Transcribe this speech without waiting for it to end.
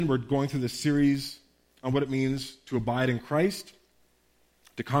We're going through this series on what it means to abide in Christ,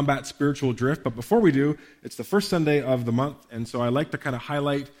 to combat spiritual drift. But before we do, it's the first Sunday of the month, and so I like to kind of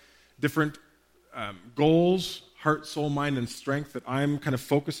highlight different goals, heart, soul, mind, and strength that I'm kind of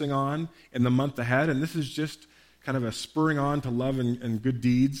focusing on in the month ahead. And this is just kind of a spurring on to love and good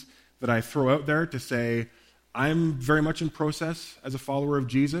deeds that I throw out there to say, I'm very much in process as a follower of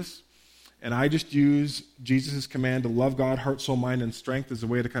Jesus. And I just use Jesus' command to love God, heart, soul, mind, and strength as a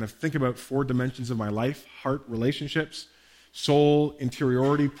way to kind of think about 4 dimensions of my life: heart, relationships; soul,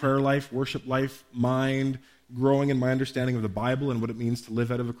 interiority, prayer life, worship life; mind, growing in my understanding of the Bible and what it means to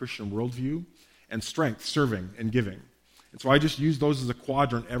live out of a Christian worldview; and strength, serving and giving. And so I just use those as a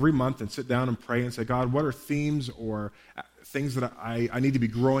quadrant every month and sit down and pray and say, God, what are themes or things that I need to be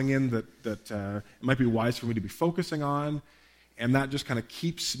growing in that it might be wise for me to be focusing on? And that just kind of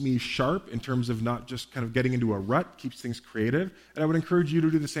keeps me sharp in terms of not just kind of getting into a rut, keeps things creative. And I would encourage you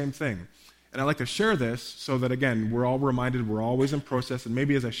to do the same thing. And I like to share this so that, again, we're all reminded we're always in process. And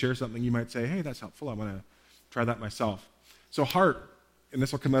maybe as I share something, you might say, hey, that's helpful. I want to try that myself. So heart, and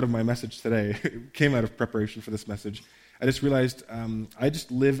this will come out of my message today. It came out of preparation for this message. I just realized I just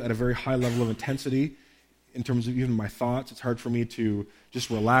live at a very high level of intensity in terms of even my thoughts. It's hard for me to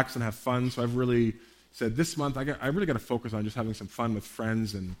just relax and have fun. So I've really said this month, I really got to focus on just having some fun with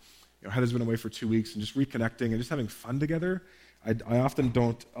friends. And Heather's been away for 2 weeks and just reconnecting and just having fun together. I often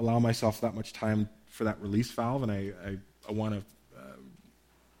don't allow myself that much time for that release valve, and I want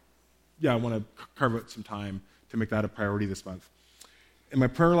to carve out some time to make that a priority this month. In my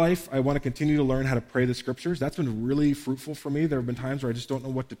prayer life, I want to continue to learn how to pray the scriptures. That's been really fruitful for me. There have been times where I just don't know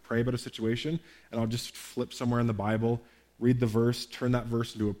what to pray about a situation, and I'll just flip somewhere in the Bible, read the verse, turn that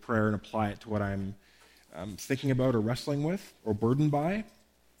verse into a prayer, and apply it to what I'm thinking about or wrestling with or burdened by.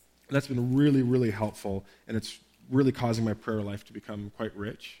 That's been really, really helpful, and it's really causing my prayer life to become quite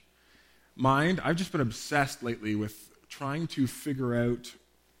rich. Mind, I've just been obsessed lately with trying to figure out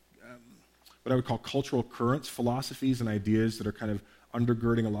what I would call cultural currents, philosophies, and ideas that are kind of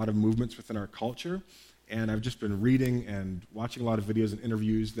undergirding a lot of movements within our culture. And I've just been reading and watching a lot of videos and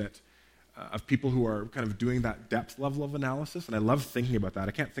interviews of people who are kind of doing that depth level of analysis, and I love thinking about that.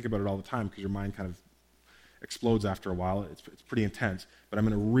 I can't think about it all the time because your mind kind of explodes after a while. It's pretty intense. But I'm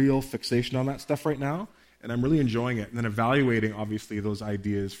in a real fixation on that stuff right now, and I'm really enjoying it, and then evaluating, obviously, those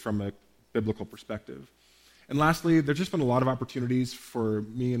ideas from a biblical perspective. And lastly, there's just been a lot of opportunities for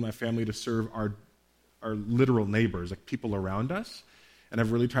me and my family to serve our literal neighbors, like people around us, and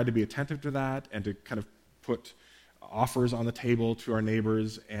I've really tried to be attentive to that and to kind of put offers on the table to our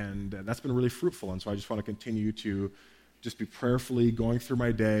neighbors, and that's been really fruitful. And so I just want to continue to just be prayerfully going through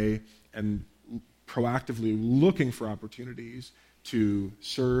my day and proactively looking for opportunities to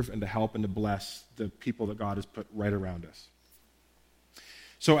serve and to help and to bless the people that God has put right around us.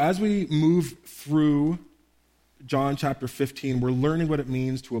 So as we move through John chapter 15, we're learning what it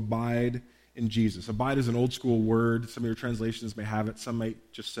means to abide in Jesus. Abide is an old school word. Some of your translations may have it. Some might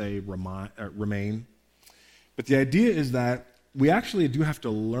just say remain. But the idea is that we actually do have to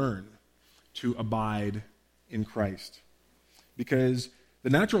learn to abide in Christ, because the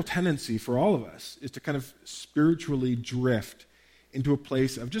natural tendency for all of us is to kind of spiritually drift into a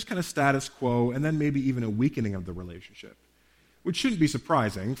place of just kind of status quo and then maybe even a weakening of the relationship, which shouldn't be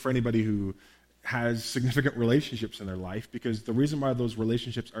surprising for anybody who has significant relationships in their life, because the reason why those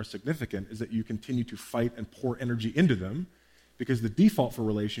relationships are significant is that you continue to fight and pour energy into them, because the default for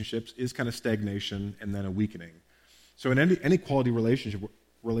relationships is kind of stagnation and then a weakening. So in any quality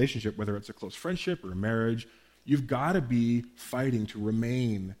relationship, whether it's a close friendship or a marriage, you've got to be fighting to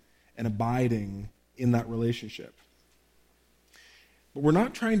remain and abiding in that relationship. But we're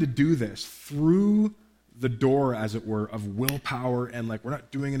not trying to do this through the door, as it were, of willpower and like we're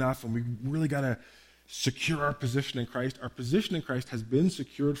not doing enough and we really got to secure our position in Christ. Our position in Christ has been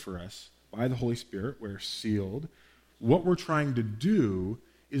secured for us by the Holy Spirit. We're sealed. What we're trying to do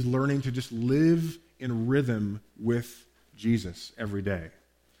is learning to just live in rhythm with Jesus every day.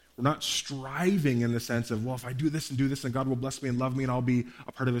 We're not striving in the sense of, well, if I do this, and God will bless me and love me and I'll be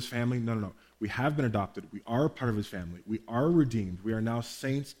a part of his family. No. We have been adopted. We are a part of his family. We are redeemed. We are now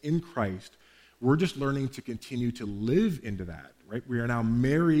saints in Christ. We're just learning to continue to live into that, right? We are now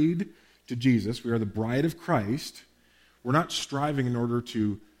married to Jesus. We are the bride of Christ. We're not striving in order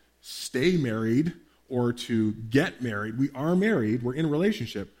to stay married or to get married. We are married. We're in a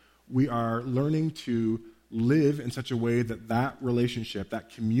relationship. We are learning to live in such a way that that relationship, that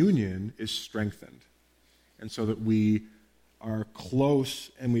communion is strengthened. And so that we are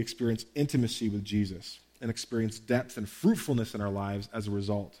close and we experience intimacy with Jesus and experience depth and fruitfulness in our lives as a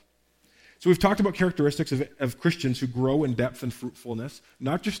result. So we've talked about characteristics of Christians who grow in depth and fruitfulness,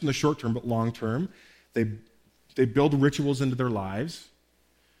 not just in the short term, but long term. They build rituals into their lives,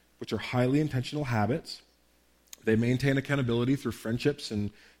 which are highly intentional habits. They maintain accountability through friendships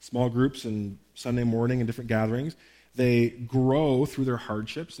and small groups and Sunday morning and different gatherings. They grow through their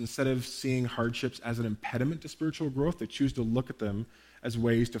hardships. Instead of seeing hardships as an impediment to spiritual growth, they choose to look at them as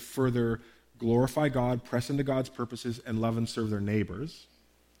ways to further glorify God, press into God's purposes, and love and serve their neighbors.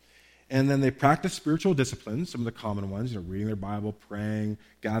 And then they practice spiritual disciplines, some of the common ones, reading their Bible, praying,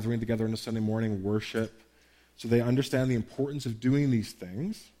 gathering together on a Sunday morning, worship. So they understand the importance of doing these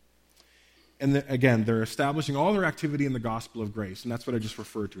things. And again, they're establishing all their activity in the gospel of grace, and that's what I just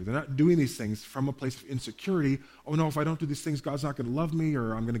referred to. They're not doing these things from a place of insecurity. Oh no, if I don't do these things, God's not going to love me,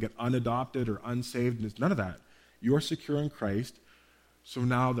 or I'm going to get unadopted or unsaved. It's none of that. You're secure in Christ. So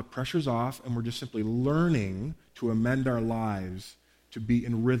now the pressure's off, and we're just simply learning to amend our lives to be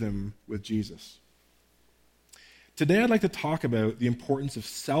in rhythm with Jesus. Today I'd like to talk about the importance of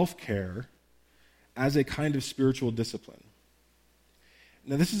self-care as a kind of spiritual discipline.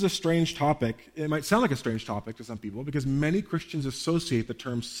 Now, this is a strange topic. It might sound like a strange topic to some people because many Christians associate the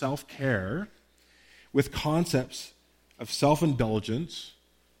term self-care with concepts of self-indulgence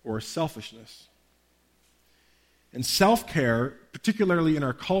or selfishness. And self-care, particularly in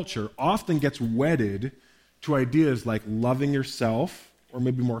our culture, often gets wedded to ideas like loving yourself, or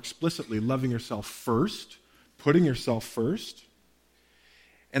maybe more explicitly, loving yourself first, putting yourself first.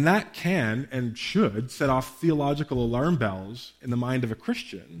 And that can and should set off theological alarm bells in the mind of a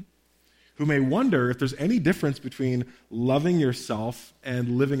Christian who may wonder if there's any difference between loving yourself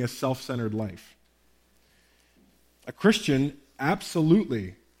and living a self-centered life. A Christian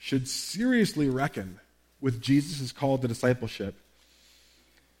absolutely should seriously reckon with Jesus' call to discipleship.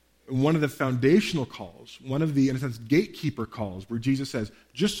 One of the foundational calls, one of the, in a sense, gatekeeper calls, where Jesus says,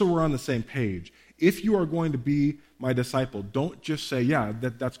 just so we're on the same page, if you are going to be my disciple, don't just say, yeah,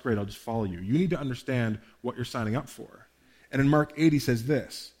 that's great, I'll just follow you. You need to understand what you're signing up for. And in Mark 8, he says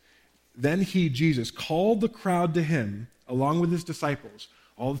this, then he, Jesus, called the crowd to him along with his disciples.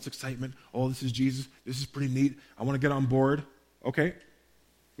 All this excitement, oh, this is Jesus, this is pretty neat, I want to get on board. Okay,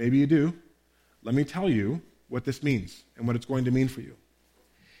 maybe you do. Let me tell you what this means and what it's going to mean for you.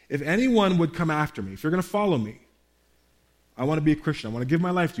 If anyone would come after me, if you're going to follow me, I want to be a Christian, I want to give my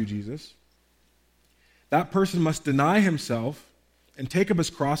life to you, Jesus, that person must deny himself and take up his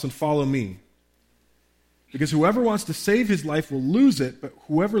cross and follow me. Because whoever wants to save his life will lose it, but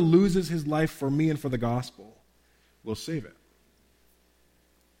whoever loses his life for me and for the gospel will save it.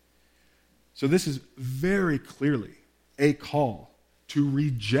 So this is very clearly a call to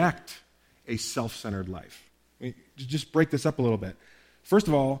reject a self-centered life. I mean, just break this up a little bit. First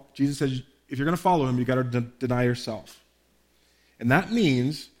of all, Jesus says, if you're going to follow him, you've got to deny yourself. And that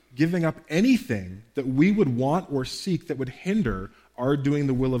means giving up anything that we would want or seek that would hinder our doing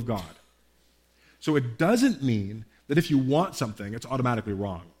the will of God. So it doesn't mean that if you want something, it's automatically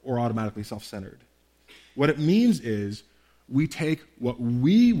wrong or automatically self-centered. What it means is we take what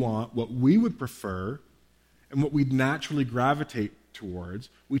we want, what we would prefer, and what we'd naturally gravitate towards,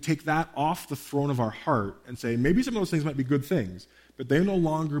 we take that off the throne of our heart and say, maybe some of those things might be good things, but they no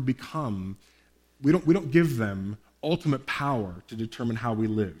longer become, we don't give them ultimate power to determine how we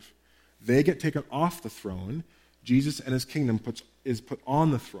live. They get taken off the throne. Jesus and his kingdom is put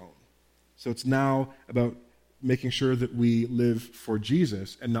on the throne. So it's now about making sure that we live for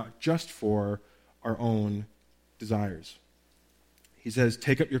Jesus and not just for our own desires. He says,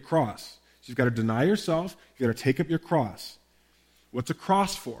 take up your cross. So you've got to deny yourself. You've got to take up your cross. What's a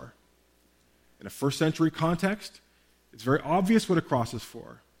cross for? In a first century context, it's very obvious what a cross is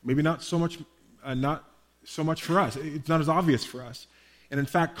for. Maybe not so much for us. It's not as obvious for us. And in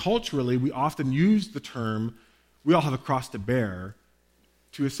fact, culturally, we often use the term, we all have a cross to bear,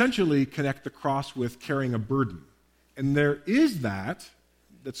 to essentially connect the cross with carrying a burden. And there is that's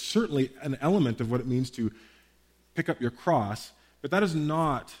certainly an element of what it means to pick up your cross, but that is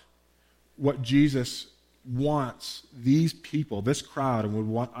not what Jesus wants these people, this crowd, and would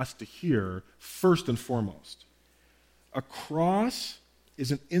want us to hear first and foremost. A cross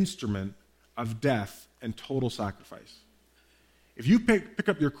is an instrument of death and total sacrifice. If you pick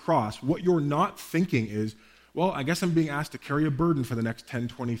up your cross, what you're not thinking is, well, I guess I'm being asked to carry a burden for the next 10,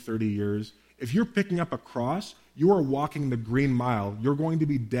 20, 30 years. If you're picking up a cross, you are walking the green mile. You're going to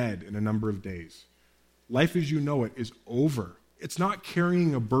be dead in a number of days. Life as you know it is over. It's not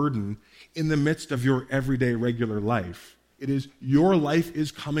carrying a burden in the midst of your everyday regular life. It is your life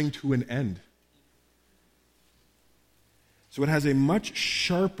is coming to an end. So it has a much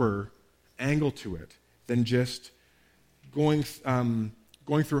sharper angle to it than just going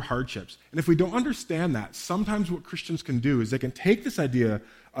going through hardships. And if we don't understand that, sometimes what Christians can do is they can take this idea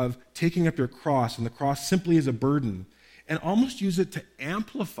of taking up your cross, and the cross simply is a burden, and almost use it to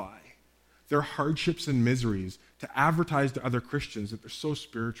amplify their hardships and miseries, to advertise to other Christians that they're so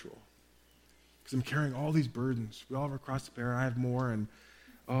spiritual. Because I'm carrying all these burdens. We all have a cross to bear. I have more, and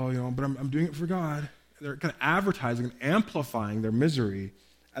but I'm doing it for God. And they're kind of advertising and amplifying their misery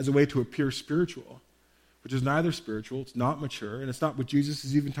as a way to appear spiritual, which is neither spiritual, it's not mature, and it's not what Jesus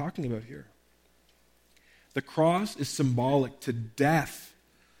is even talking about here. The cross is symbolic to death,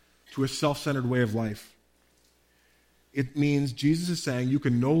 to a self-centered way of life. It means Jesus is saying you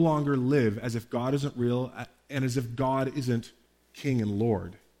can no longer live as if God isn't real and as if God isn't King and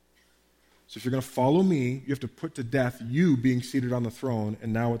Lord. So if you're going to follow me, you have to put to death you being seated on the throne,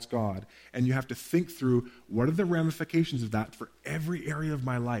 and now it's God. And you have to think through, what are the ramifications of that for every area of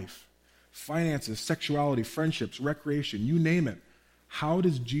my life? Finances, sexuality, friendships, recreation, you name it. How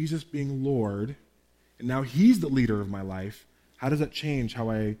does Jesus being Lord, and now he's the leader of my life, how does that change how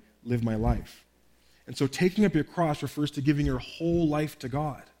I live my life? And so taking up your cross refers to giving your whole life to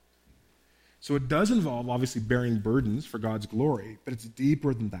God. So it does involve, obviously, bearing burdens for God's glory, but it's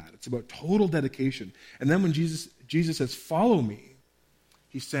deeper than that. It's about total dedication. And then when Jesus says, follow me,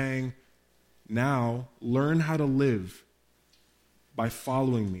 he's saying, now learn how to live by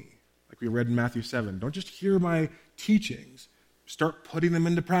following me. Like we read in Matthew 7. Don't just hear my teachings. Start putting them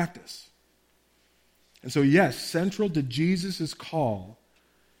into practice. And so, yes, central to Jesus' call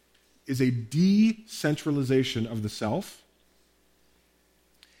is a decentralization of the self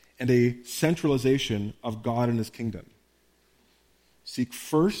and a centralization of God and his kingdom. Seek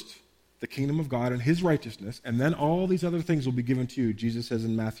first the kingdom of God and his righteousness, and then all these other things will be given to you, Jesus says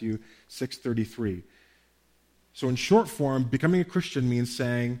in Matthew 6:33. So in short form, becoming a Christian means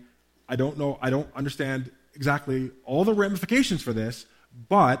saying, I don't understand exactly all the ramifications for this,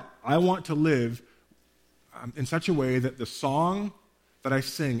 but I want to live in such a way that the song that I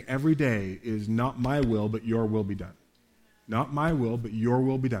sing every day is not my will, but your will be done. Not my will, but your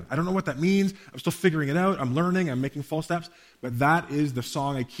will be done. I don't know what that means. I'm still figuring it out. I'm learning. I'm making false steps. But that is the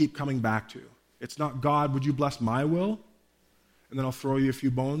song I keep coming back to. It's not, God, would you bless my will? And then I'll throw you a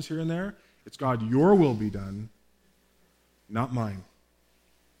few bones here and there. It's, God, your will be done, not mine.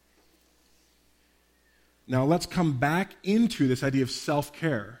 Now let's come back into this idea of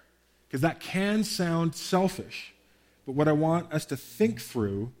self-care, because that can sound selfish. But what I want us to think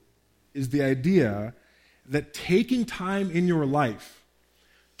through is the idea that taking time in your life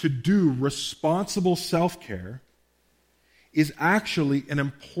to do responsible self-care is actually an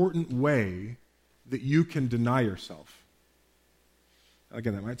important way that you can deny yourself.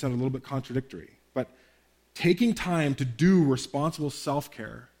 Again, that might sound a little bit contradictory, but taking time to do responsible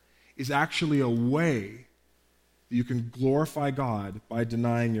self-care is actually a way that you can glorify God by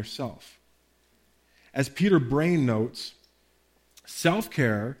denying yourself. As Peter Brain notes,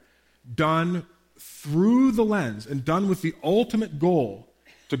 self-care done through the lens and done with the ultimate goal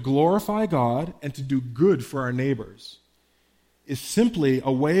to glorify God and to do good for our neighbors is simply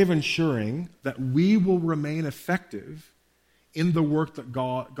a way of ensuring that we will remain effective in the work that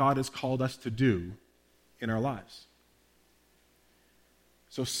God has called us to do in our lives.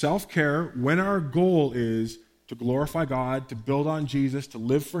 So self-care, when our goal is to glorify God, to build on Jesus, to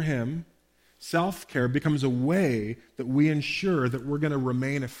live for him, self-care becomes a way that we ensure that we're going to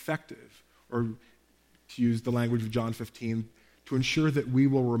remain effective, or to use the language of John 15, to ensure that we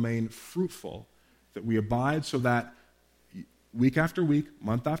will remain fruitful, that we abide so that week after week,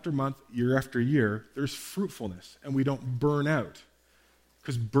 month after month, year after year, there's fruitfulness and we don't burn out.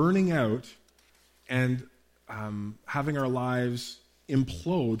 Because burning out and having our lives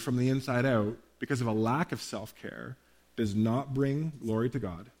implode from the inside out because of a lack of self-care does not bring glory to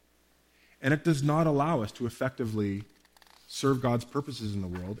God. And it does not allow us to effectively serve God's purposes in the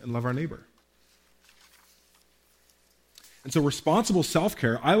world and love our neighbor. And so responsible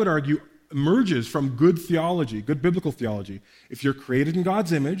self-care, I would argue, emerges from good theology, good biblical theology. If you're created in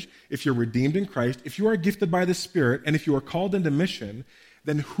God's image, if you're redeemed in Christ, if you are gifted by the Spirit, and if you are called into mission,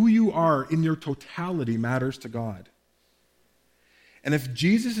 then who you are in your totality matters to God. And if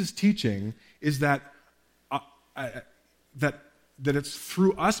Jesus' teaching is that it's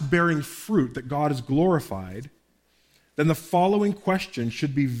through us bearing fruit that God is glorified, then the following question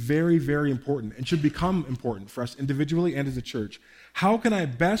should be very, very important and should become important for us individually and as a church. How can I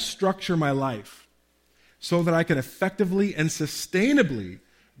best structure my life so that I can effectively and sustainably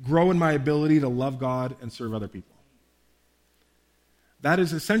grow in my ability to love God and serve other people? That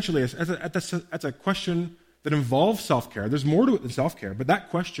is essentially, that's a question that involves self-care. There's more to it than self-care, but that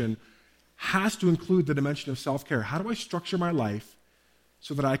question has to include the dimension of self-care. How do I structure my life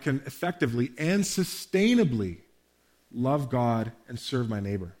so that I can effectively and sustainably love God and serve my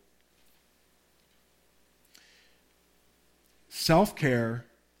neighbor. Self-care,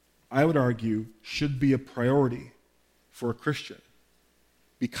 I would argue, should be a priority for a Christian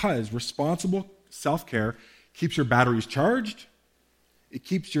because responsible self-care keeps your batteries charged, it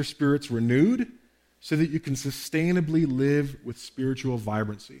keeps your spirits renewed so that you can sustainably live with spiritual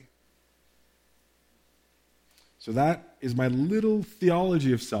vibrancy. So that is my little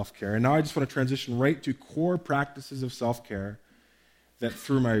theology of self-care. And now I just want to transition right to core practices of self-care that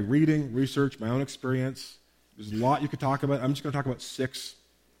through my reading, research, my own experience, there's a lot you could talk about. I'm just going to talk about 6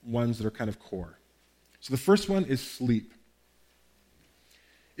 ones that are kind of core. So the first one is sleep.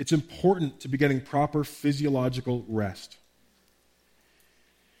 It's important to be getting proper physiological rest.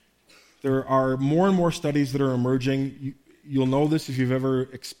 There are more and more studies that are emerging. You'll know this if you've ever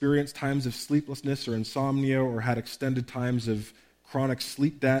experienced times of sleeplessness or insomnia or had extended times of chronic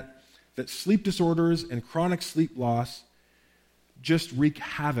sleep debt, that sleep disorders and chronic sleep loss just wreak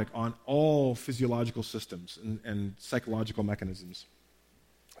havoc on all physiological systems and psychological mechanisms.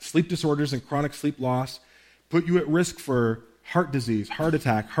 Sleep disorders and chronic sleep loss put you at risk for heart disease, heart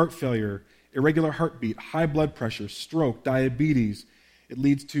attack, heart failure, irregular heartbeat, high blood pressure, stroke, diabetes. It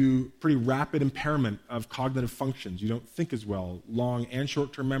leads to pretty rapid impairment of cognitive functions. You don't think as well. Long and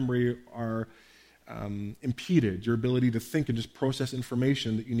short-term memory are impeded. Your ability to think and just process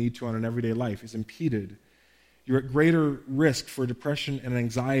information that you need to on an everyday life is impeded. You're at greater risk for depression and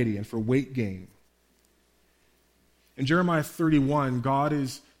anxiety and for weight gain. In Jeremiah 31, God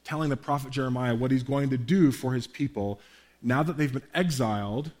is telling the prophet Jeremiah what he's going to do for his people now that they've been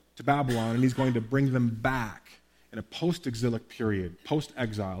exiled to Babylon, and he's going to bring them back in a post-exilic period,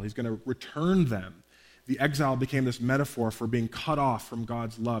 post-exile. He's going to return them. The exile became this metaphor for being cut off from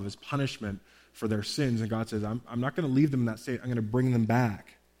God's love as punishment for their sins. And God says, I'm not going to leave them in that state. I'm going to bring them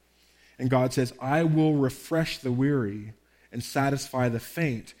back. And God says, I will refresh the weary and satisfy the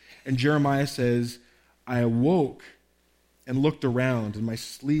faint. And Jeremiah says, I awoke and looked around, and my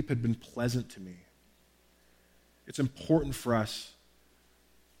sleep had been pleasant to me. It's important for us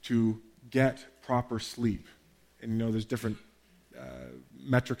to get proper sleep. And there's different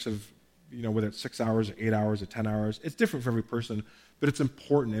metrics of, whether it's 6 hours or 8 hours or 10 hours. It's different for every person, but it's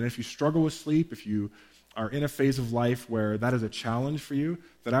important. And if you struggle with sleep, if you are in a phase of life where that is a challenge for you,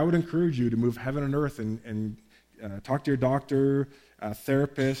 then I would encourage you to move heaven and earth and talk to your doctor,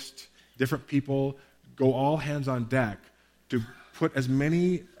 therapist, different people, go all hands on deck to put as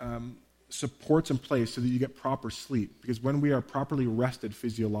many supports in place so that you get proper sleep. Because when we are properly rested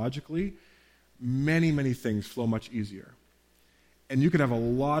physiologically, many, many things flow much easier. And you could have a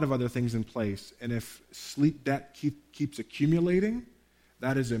lot of other things in place. And if sleep debt keeps accumulating,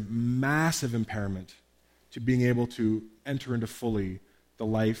 that is a massive impairment to being able to enter into fully the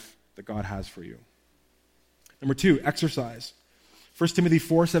life that God has for you. Number 2, exercise. 1 Timothy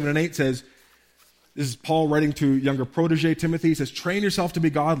 4, 7, and 8 says, this is Paul writing to younger protege Timothy. He says, train yourself to be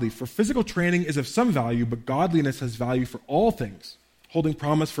godly, for physical training is of some value, but godliness has value for all things, holding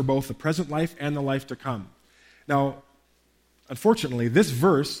promise for both the present life and the life to come. Now, unfortunately, this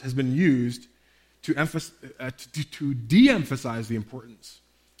verse has been used to de-emphasize the importance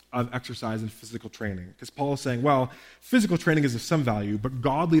of exercise and physical training. Because Paul is saying, well, physical training is of some value, but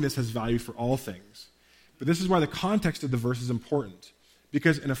godliness has value for all things. But this is why the context of the verse is important.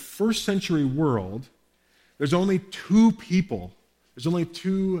 Because in a first century world, there's only 2 people, there's only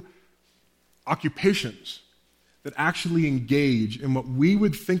 2 occupations that actually engage in what we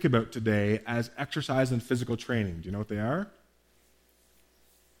would think about today as exercise and physical training. Do you know what they are?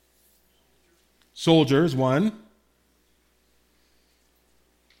 Soldiers, one.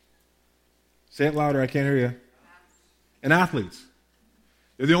 Say it louder, I can't hear you. And athletes.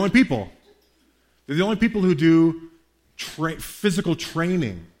 They're the only people. They're the only people who do physical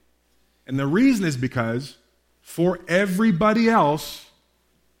training. And the reason is because for everybody else,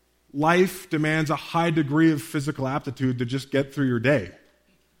 life demands a high degree of physical aptitude to just get through your day.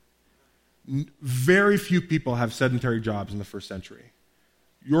 Very few people have sedentary jobs in the first century.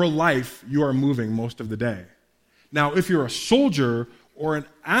 Your life, you are moving most of the day. Now, if you're a soldier or an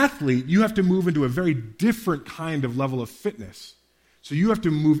athlete, you have to move into a very different kind of level of fitness. So you have to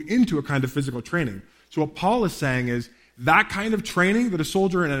move into a kind of physical training. So what Paul is saying is that kind of training that a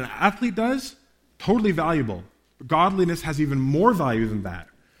soldier and an athlete does, totally valuable. But godliness has even more value than that.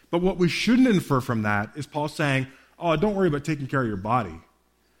 But what we shouldn't infer from that is Paul saying, oh, don't worry about taking care of your body.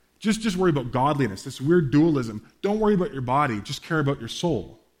 Just worry about godliness, this weird dualism. Don't worry about your body, just care about your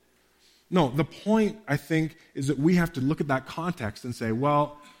soul. No, the point, I think, is that we have to look at that context and say,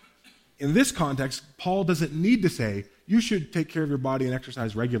 well, in this context, Paul doesn't need to say, you should take care of your body and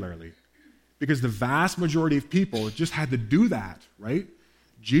exercise regularly. Because the vast majority of people just had to do that, right?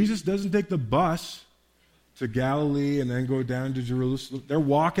 Jesus doesn't take the bus to Galilee and then go down to Jerusalem. They're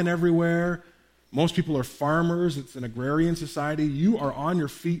walking everywhere. Most people are farmers. It's an agrarian society. You are on your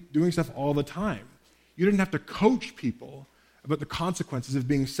feet doing stuff all the time. You didn't have to coach people about the consequences of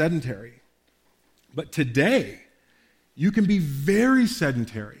being sedentary. But today, you can be very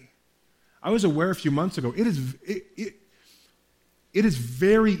sedentary. I was aware a few months ago, it is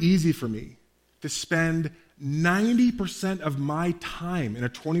very easy for me to spend 90% of my time in a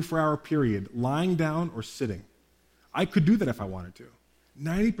 24-hour period lying down or sitting. I could do that if I wanted to.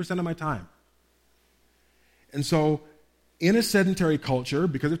 90% of my time. And so, in a sedentary culture,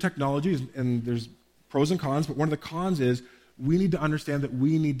 because of technology, and there's pros and cons, but one of the cons is we need to understand that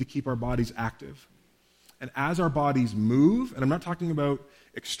we need to keep our bodies active. And as our bodies move, and I'm not talking about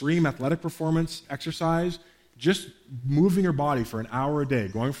extreme athletic performance exercise, just moving your body for an hour a day,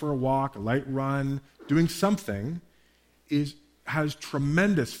 going for a walk, a light run, doing something, has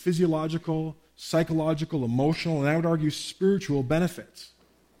tremendous physiological, psychological, emotional, and I would argue spiritual benefits.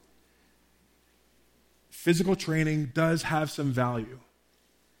 Physical training does have some value.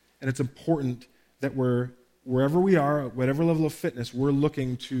 And it's important that wherever we are, at whatever level of fitness, we're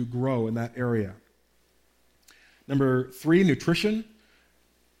looking to grow in that area. Number 3, nutrition.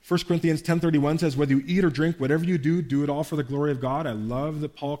 1 Corinthians 10:31 says, whether you eat or drink, whatever you do, do it all for the glory of God. I love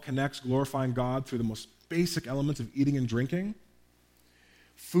that Paul connects glorifying God through the most basic elements of eating and drinking.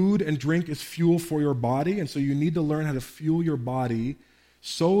 Food and drink is fuel for your body, and so you need to learn how to fuel your body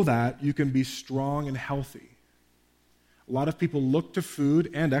so that you can be strong and healthy. A lot of people look to food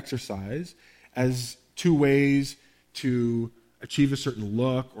and exercise as two ways to achieve a certain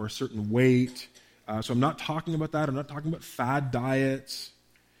look or a certain weight. So I'm not talking about that. I'm not talking about fad diets.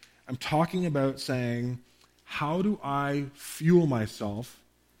 I'm talking about saying, how do I fuel myself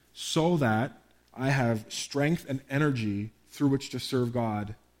so that I have strength and energy through which to serve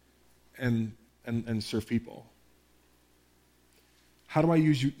God and serve people? How do I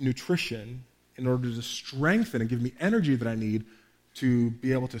use nutrition in order to strengthen and give me energy that I need to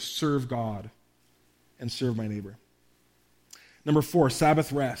be able to serve God and serve my neighbor? Number 4,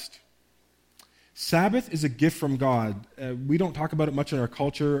 Sabbath rest. Sabbath is a gift from God. We don't talk about it much in our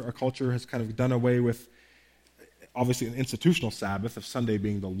culture. Our culture has kind of done away with, obviously, an institutional Sabbath of Sunday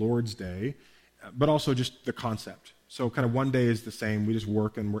being the Lord's Day, but also just the concept. So kind of one day is the same. We just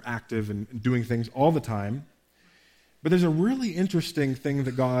work and we're active and doing things all the time. But there's a really interesting thing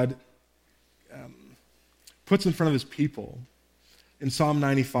that God puts in front of his people in Psalm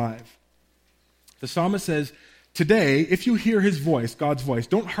 95. The psalmist says, today, if you hear his voice, God's voice,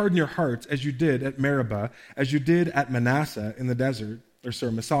 don't harden your hearts as you did at Meribah, as you did at Massah in the desert,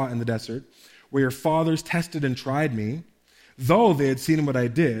 where your fathers tested and tried me, though they had seen what I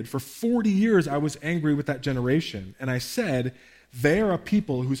did. For 40 years I was angry with that generation, and I said, they are a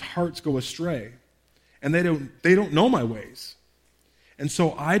people whose hearts go astray, and they don't know my ways. And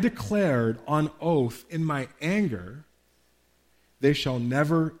so I declared on oath in my anger, they shall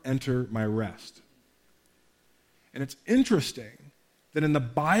never enter my rest. And it's interesting that in the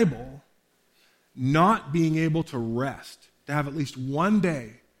Bible, not being able to rest, to have at least one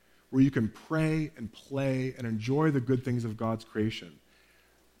day where you can pray and play and enjoy the good things of God's creation,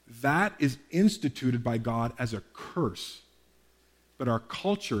 that is instituted by God as a curse. But our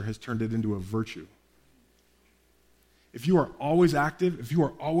culture has turned it into a virtue. If you are always active, if you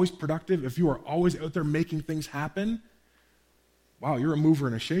are always productive, if you are always out there making things happen, wow, you're a mover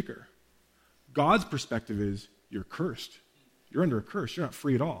and a shaker. God's perspective is, you're cursed. You're under a curse. You're not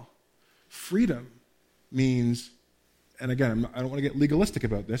free at all. Freedom means, and again, I don't want to get legalistic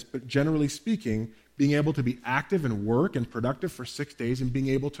about this, but generally speaking, being able to be active and work and productive for 6 days and being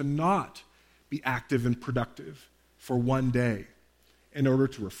able to not be active and productive for one day in order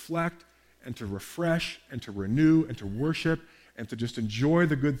to reflect and to refresh and to renew and to worship and to just enjoy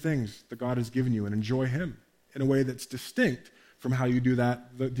the good things that God has given you and enjoy him in a way that's distinct from how you do that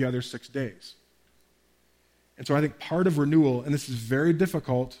the other 6 days. And so I think part of renewal, and this is very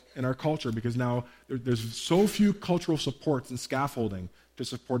difficult in our culture because now there's so few cultural supports and scaffolding to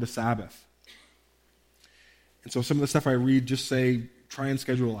support a Sabbath. And so some of the stuff I read just say, try and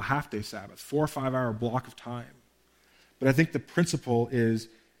schedule a half-day Sabbath, 4 or 5 hour block of time. But I think the principle is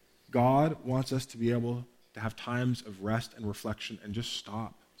God wants us to be able to have times of rest and reflection and just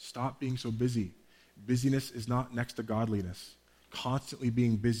stop. Stop being so busy. Busyness is not next to godliness. Constantly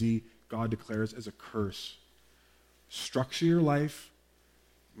being busy, God declares as a curse. Structure your life.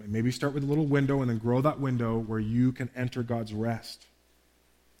 Maybe start with a little window and then grow that window where you can enter God's rest.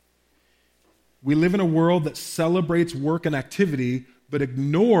 We live in a world that celebrates work and activity, but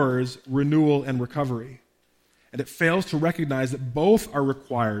ignores renewal and recovery. And it fails to recognize that both are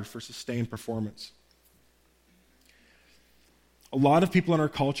required for sustained performance. A lot of people in our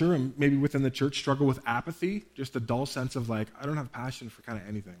culture, and maybe within the church, struggle with apathy, just a dull sense of like, I don't have passion for kind of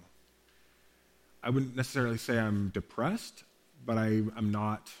anything. I wouldn't necessarily say I'm depressed, but I'm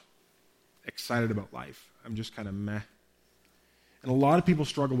not excited about life. I'm just kind of meh. And a lot of people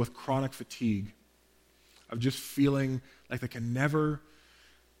struggle with chronic fatigue, of just feeling like they can never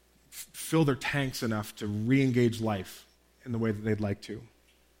fill their tanks enough to re-engage life in the way that they'd like to.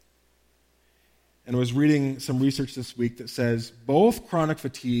 And I was reading some research this week that says both chronic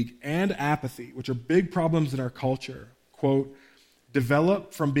fatigue and apathy, which are big problems in our culture, quote,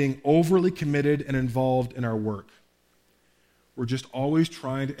 develop from being overly committed and involved in our work. We're just always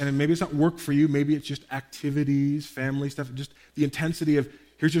trying to, and maybe it's not work for you, maybe it's just activities, family stuff, just the intensity of,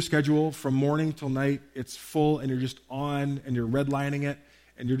 here's your schedule from morning till night, it's full, and you're just on, and you're redlining it,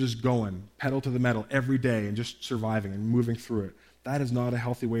 and you're just going, pedal to the metal every day, and just surviving and moving through it. That is not a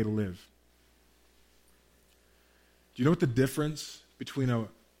healthy way to live. Do you know what the difference between an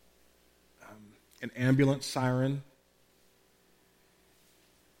ambulance siren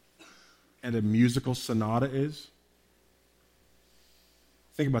and a musical sonata is?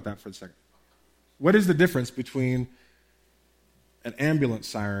 Think about that for a second. What is the difference between an ambulance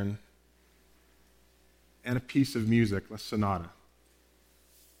siren and a piece of music, a sonata?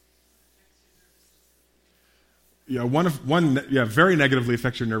 Yeah, one very negatively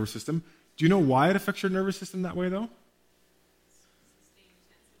affects your nervous system. Do you know why it affects your nervous system that way, though?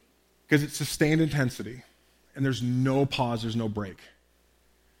 Because it's sustained intensity, and there's no pause, there's no break.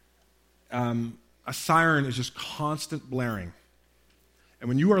 A siren is just constant blaring. And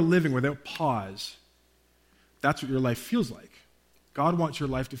when you are living without pause, that's what your life feels like. God wants your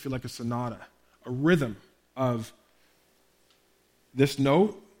life to feel like a sonata, a rhythm of this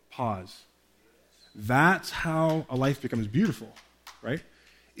note, pause. That's how a life becomes beautiful, right?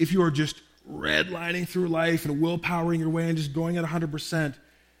 If you are just redlining through life and willpowering your way and just going at 100%,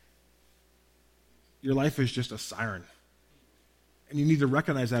 your life is just a siren. And you need to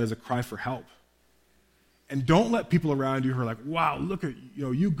recognize that as a cry for help. And don't let people around you who are like, wow, look at,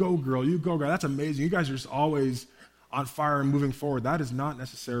 you go girl, you go guy, that's amazing. You guys are just always on fire and moving forward. That is not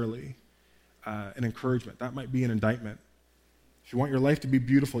necessarily an encouragement. That might be an indictment. If you want your life to be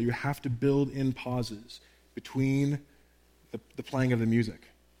beautiful, you have to build in pauses between the playing of the music.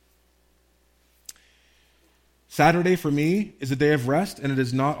 Saturday for me is a day of rest, and it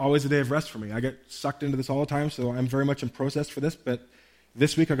is not always a day of rest for me. I get sucked into this all the time, so I'm very much in process for this, but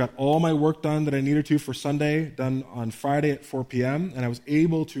this week I got all my work done that I needed to for Sunday, done on Friday at 4 p.m., and I was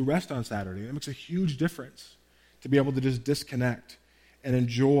able to rest on Saturday. It makes a huge difference to be able to just disconnect and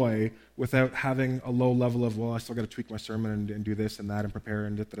enjoy without having a low level of, well, I still got to tweak my sermon and do this and that and prepare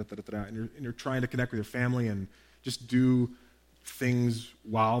and da-da-da-da-da-da. And you're trying to connect with your family and just do things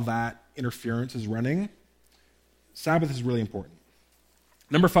while that interference is running. Sabbath is really important.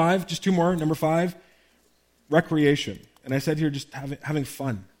 Number 5, just 2 more. Number 5, recreation. And I said here just having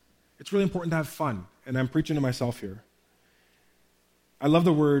fun. It's really important to have fun, and I'm preaching to myself here. I love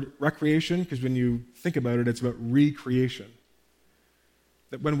the word recreation because when you think about it, it's about recreation.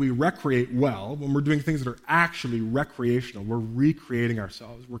 That when we recreate well, when we're doing things that are actually recreational, we're recreating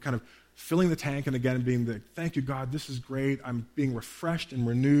ourselves. We're kind of filling the tank and again being like, thank you, God, this is great. I'm being refreshed and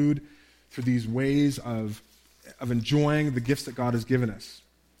renewed through these ways of enjoying the gifts that God has given us.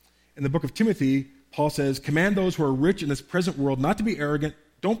 In the book of Timothy, Paul says, command those who are rich in this present world not to be arrogant.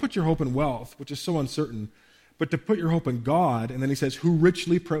 Don't put your hope in wealth, which is so uncertain, but to put your hope in God. And then he says, who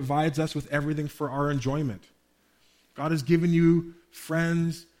richly provides us with everything for our enjoyment. God has given you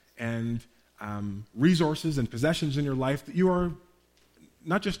friends and resources and possessions in your life that you are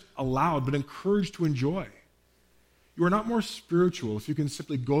not just allowed, but encouraged to enjoy. You are not more spiritual if you can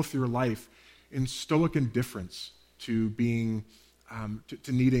simply go through your life in stoic indifference to being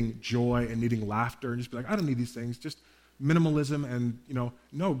to needing joy and needing laughter and just be like, I don't need these things, just minimalism and,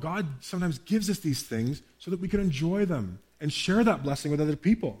 no, God sometimes gives us these things so that we can enjoy them and share that blessing with other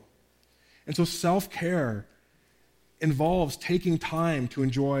people. And so self-care involves taking time to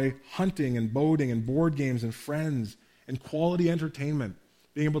enjoy hunting and boating and board games and friends and quality entertainment,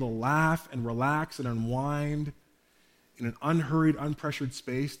 being able to laugh and relax and unwind in an unhurried, unpressured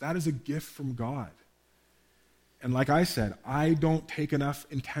space. That is a gift from God. And like I said, I don't take enough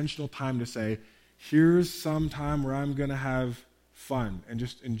intentional time to say, here's some time where I'm going to have fun and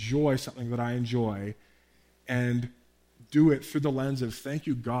just enjoy something that I enjoy and do it through the lens of thank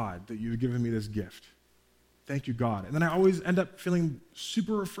you, God, that you've given me this gift. Thank you, God. And then I always end up feeling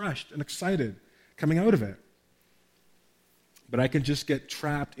super refreshed and excited coming out of it. But I can just get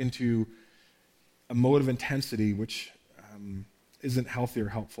trapped into a mode of intensity which isn't healthy or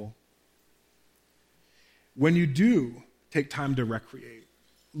helpful. When you do take time to recreate,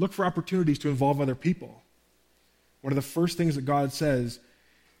 look for opportunities to involve other people. One of the first things that God says,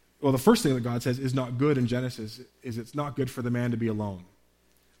 the first thing that God says is not good in Genesis is it's not good for the man to be alone.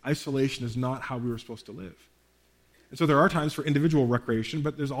 Isolation is not how we were supposed to live. And so there are times for individual recreation,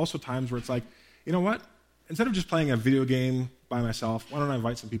 but there's also times where it's like, you know what? Instead of just playing a video game by myself, why don't I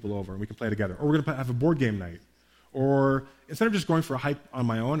invite some people over and we can play together? Or we're going to have a board game night. Or instead of just going for a hike on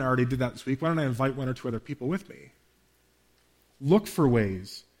my own, I already did that this week, why don't I invite one or two other people with me? Look for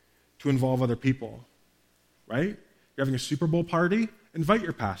ways to involve other people, right? You're having a Super Bowl party, invite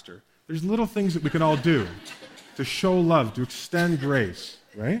your pastor. There's little things that we can all do to show love, to extend grace,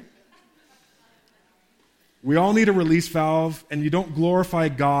 right? We all need a release valve, and you don't glorify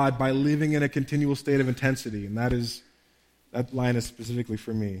God by living in a continual state of intensity, and that line is specifically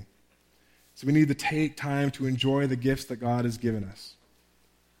for me. So we need to take time to enjoy the gifts that God has given us.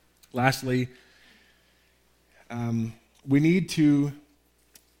 Lastly, we need to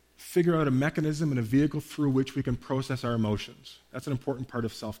figure out a mechanism and a vehicle through which we can process our emotions. That's an important part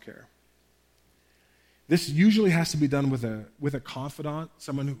of self-care. This usually has to be done with a confidant,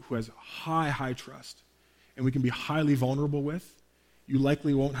 someone who has high trust, and we can be highly vulnerable with. You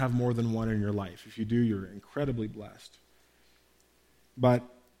likely won't have more than one in your life. If you do, you're incredibly blessed. But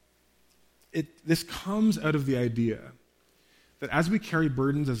this comes out of the idea that as we carry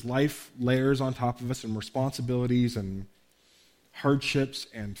burdens, as life layers on top of us and responsibilities and hardships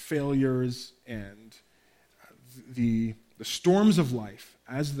and failures and the storms of life,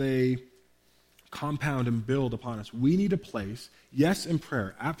 as they compound and build upon us, we need a place, yes, in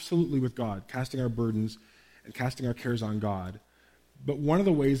prayer, absolutely with God, casting our burdens and casting our cares on God. But one of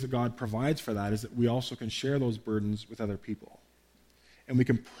the ways that God provides for that is that we also can share those burdens with other people. And we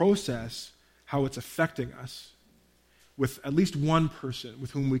can process how it's affecting us with at least one person with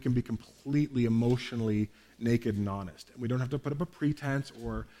whom we can be completely emotionally naked and honest. And we don't have to put up a pretense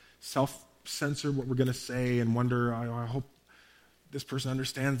or self-censor what we're going to say and wonder, I hope this person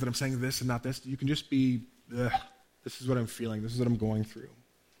understands that I'm saying this and not this. You can just be, this is what I'm feeling, this is what I'm going through.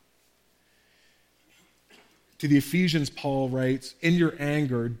 To the Ephesians, Paul writes, in your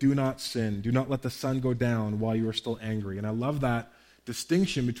anger, do not sin. Do not let the sun go down while you are still angry. And I love that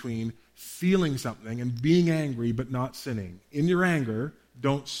distinction between feeling something and being angry but not sinning. In your anger,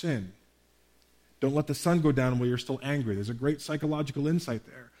 don't sin. Don't let the sun go down while you're still angry. There's a great psychological insight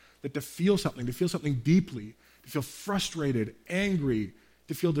there. That to feel something deeply, to feel frustrated, angry,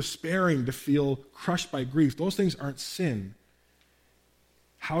 to feel despairing, to feel crushed by grief, those things aren't sin.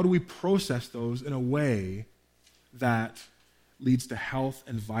 How do we process those in a way that leads to health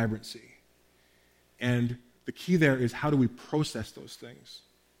and vibrancy? And the key there is, how do we process those things?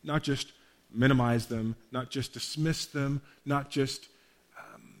 Not just minimize them, not just dismiss them, not just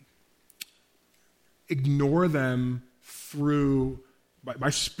ignore them by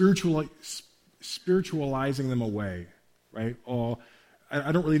spiritualizing them away, right?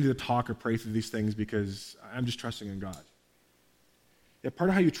 I don't really need to talk or pray through these things because I'm just trusting in God. Yeah, part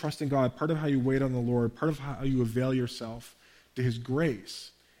of how you trust in God, part of how you wait on the Lord, part of how you avail yourself to His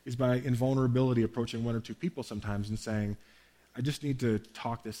grace is by, in vulnerability, approaching one or two people sometimes and saying, I just need to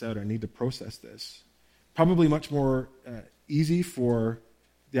talk this out. I need to process this. Probably much more easy for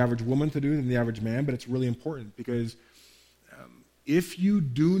the average woman to do than the average man, but it's really important because if you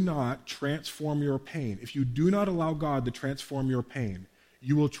do not transform your pain, if you do not allow God to transform your pain,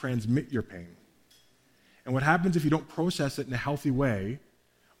 you will transmit your pain. And what happens if you don't process it in a healthy way,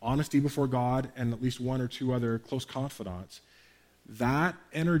 honesty before God and at least one or two other close confidants, that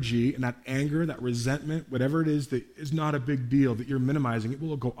energy and that anger, that resentment, whatever it is that is not a big deal that you're minimizing, it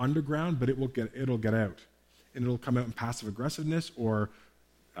will go underground, but it'll get out. And it'll come out in passive aggressiveness or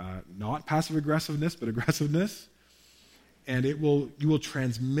not passive aggressiveness, but aggressiveness. And you will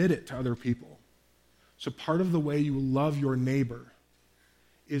transmit it to other people. So part of the way you love your neighbor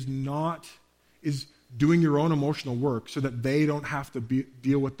is doing your own emotional work so that they don't have to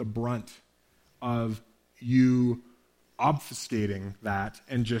deal with the brunt of you obfuscating that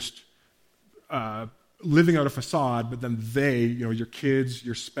and just living out a facade, but then your kids,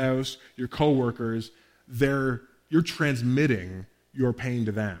 your spouse, your coworkers, you're transmitting your pain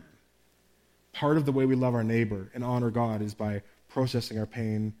to them. Part of the way we love our neighbor and honor God is by processing our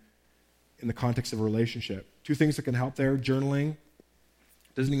pain in the context of a relationship. Two things that can help there: journaling.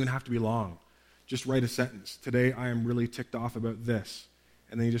 Doesn't even have to be long. Just write a sentence. Today I am really ticked off about this.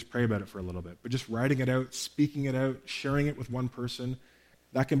 And then you just pray about it for a little bit. But just writing it out, speaking it out, sharing it with one person,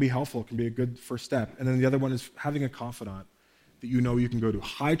 that can be helpful. It can be a good first step. And then the other one is having a confidant that you know you can go to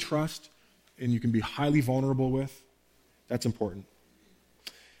high trust and you can be highly vulnerable with. That's important.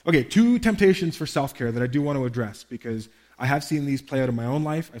 Okay, 2 temptations for self-care that I do want to address because I have seen these play out in my own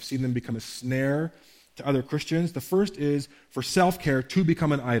life. I've seen them become a snare to other Christians. The first is for self-care to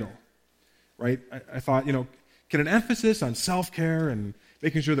become an idol, right? I thought, can an emphasis on self-care and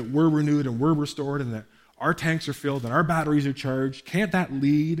making sure that we're renewed and we're restored and that our tanks are filled and our batteries are charged, can't that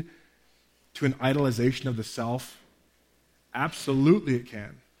lead to an idolization of the self? Absolutely it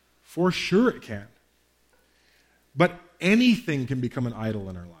can. For sure it can. But anything can become an idol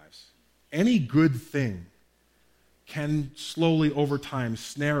in our lives. Any good thing can slowly over time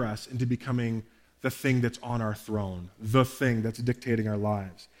snare us into becoming the thing that's on our throne, the thing that's dictating our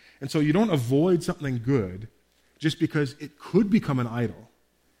lives. And so you don't avoid something good just because it could become an idol,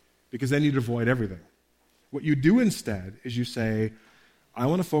 because then you'd avoid everything. What you do instead is you say, I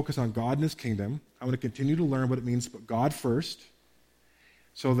want to focus on God and his kingdom. I want to continue to learn what it means to put God first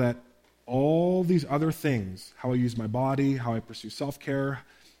so that all these other things, how I use my body, how I pursue self-care,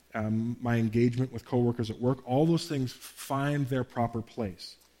 my engagement with coworkers at work, all those things find their proper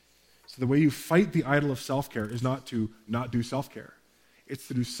place. So the way you fight the idol of self-care is not to not do self-care. It's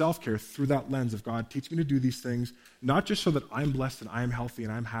to do self-care through that lens of God, teach me to do these things, not just so that I'm blessed and I'm healthy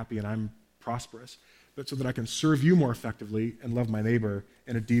and I'm happy and I'm prosperous, but so that I can serve you more effectively and love my neighbor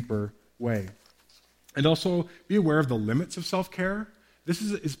in a deeper way. And also be aware of the limits of self-care. This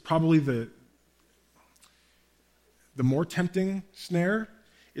is probably the more tempting snare,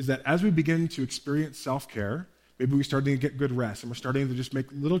 is that as we begin to experience self-care, maybe we're starting to get good rest and we're starting to just make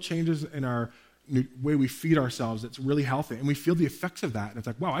little changes in our way we feed ourselves that's really healthy. And we feel the effects of that. And it's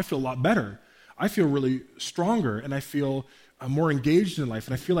like, wow, I feel a lot better. I feel really stronger and I feel more engaged in life.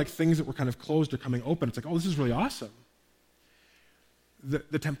 And I feel like things that were kind of closed are coming open. It's like, oh, this is really awesome.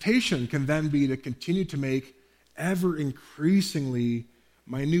 The temptation can then be to continue to make ever increasingly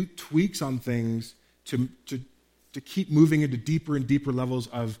minute tweaks on things to keep moving into deeper and deeper levels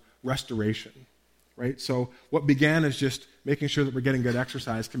of restoration, right? So what began as just making sure that we're getting good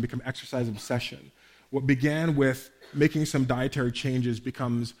exercise can become exercise obsession. What began with making some dietary changes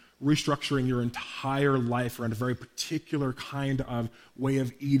becomes restructuring your entire life around a very particular kind of way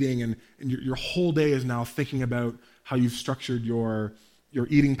of eating, and your whole day is now thinking about how you've structured your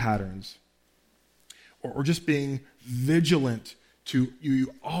eating patterns. Or just being vigilant to,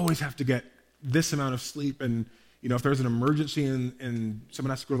 you always have to get this amount of sleep, and if there's an emergency and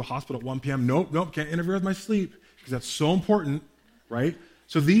someone has to go to the hospital at 1 p.m., nope, can't interfere with my sleep, because that's so important, right?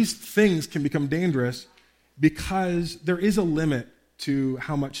 So these things can become dangerous because there is a limit to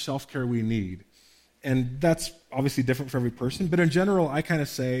how much self-care we need. And that's obviously different for every person, but in general, I kind of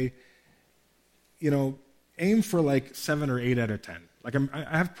say, aim for like 7 or 8 out of 10. Like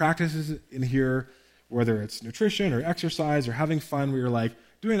I have practices in here, whether it's nutrition or exercise or having fun, where you're like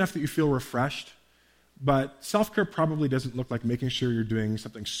doing enough that you feel refreshed. But self-care probably doesn't look like making sure you're doing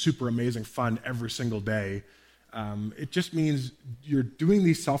something super amazing fun every single day. It just means you're doing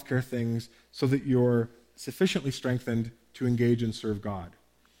these self-care things so that you're sufficiently strengthened to engage and serve God.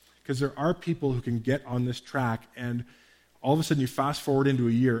 Because there are people who can get on this track, and all of a sudden you fast forward into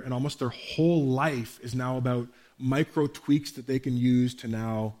a year, and almost their whole life is now about micro tweaks that they can use to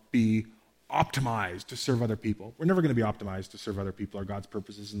now be optimized to serve other people. We're never going to be optimized to serve other people or God's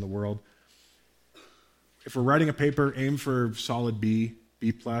purposes in the world. If we're writing a paper, aim for solid B+.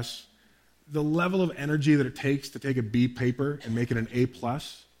 The level of energy that it takes to take a B paper and make it an A+,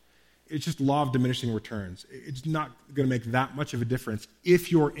 it's just law of diminishing returns. It's not going to make that much of a difference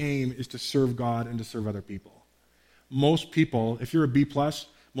if your aim is to serve God and to serve other people. Most people, if you're a B+,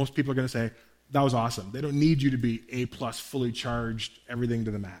 most people are going to say, that was awesome. They don't need you to be A+, fully charged, everything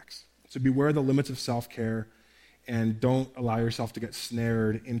to the max. So beware of the limits of self-care, and don't allow yourself to get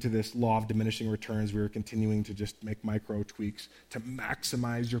snared into this law of diminishing returns where you're continuing to just make micro tweaks to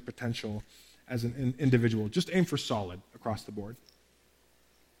maximize your potential as an individual. Just aim for solid across the board.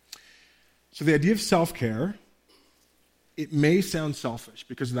 So the idea of self-care, it may sound selfish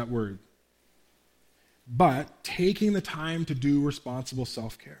because of that word, but taking the time to do responsible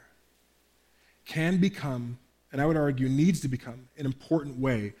self-care can become, and I would argue needs to become, an important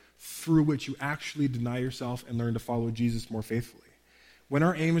way through which you actually deny yourself and learn to follow Jesus more faithfully. When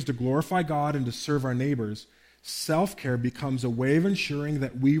our aim is to glorify God and to serve our neighbors, self-care becomes a way of ensuring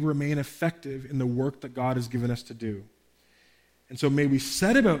that we remain effective in the work that God has given us to do. And so may we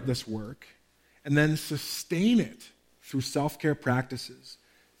set about this work and then sustain it through self-care practices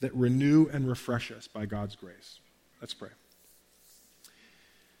that renew and refresh us by God's grace. Let's pray.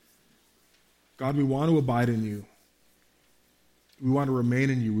 God, we want to abide in you. We want to remain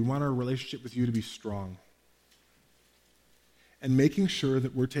in you. We want our relationship with you to be strong. And making sure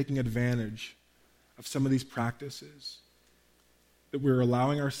that we're taking advantage of some of these practices, that we're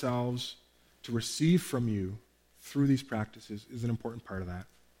allowing ourselves to receive from you through these practices is an important part of that.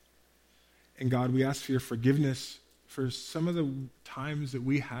 And God, we ask for your forgiveness for some of the times that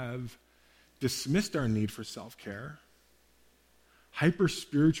we have dismissed our need for self-care,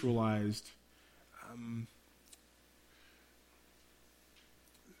 hyper-spiritualized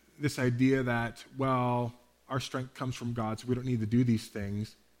this idea that, well, our strength comes from God, so we don't need to do these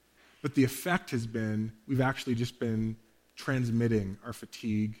things. But the effect has been, we've actually just been transmitting our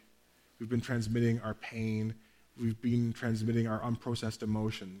fatigue. We've been transmitting our pain. We've been transmitting our unprocessed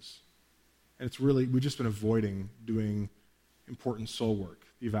emotions. And it's really, we've just been avoiding doing important soul work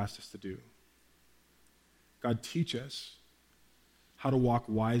that you've asked us to do. God, teach us how to walk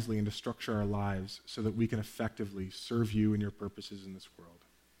wisely and to structure our lives so that we can effectively serve you and your purposes in this world.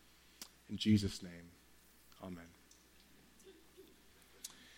 In Jesus' name, amen.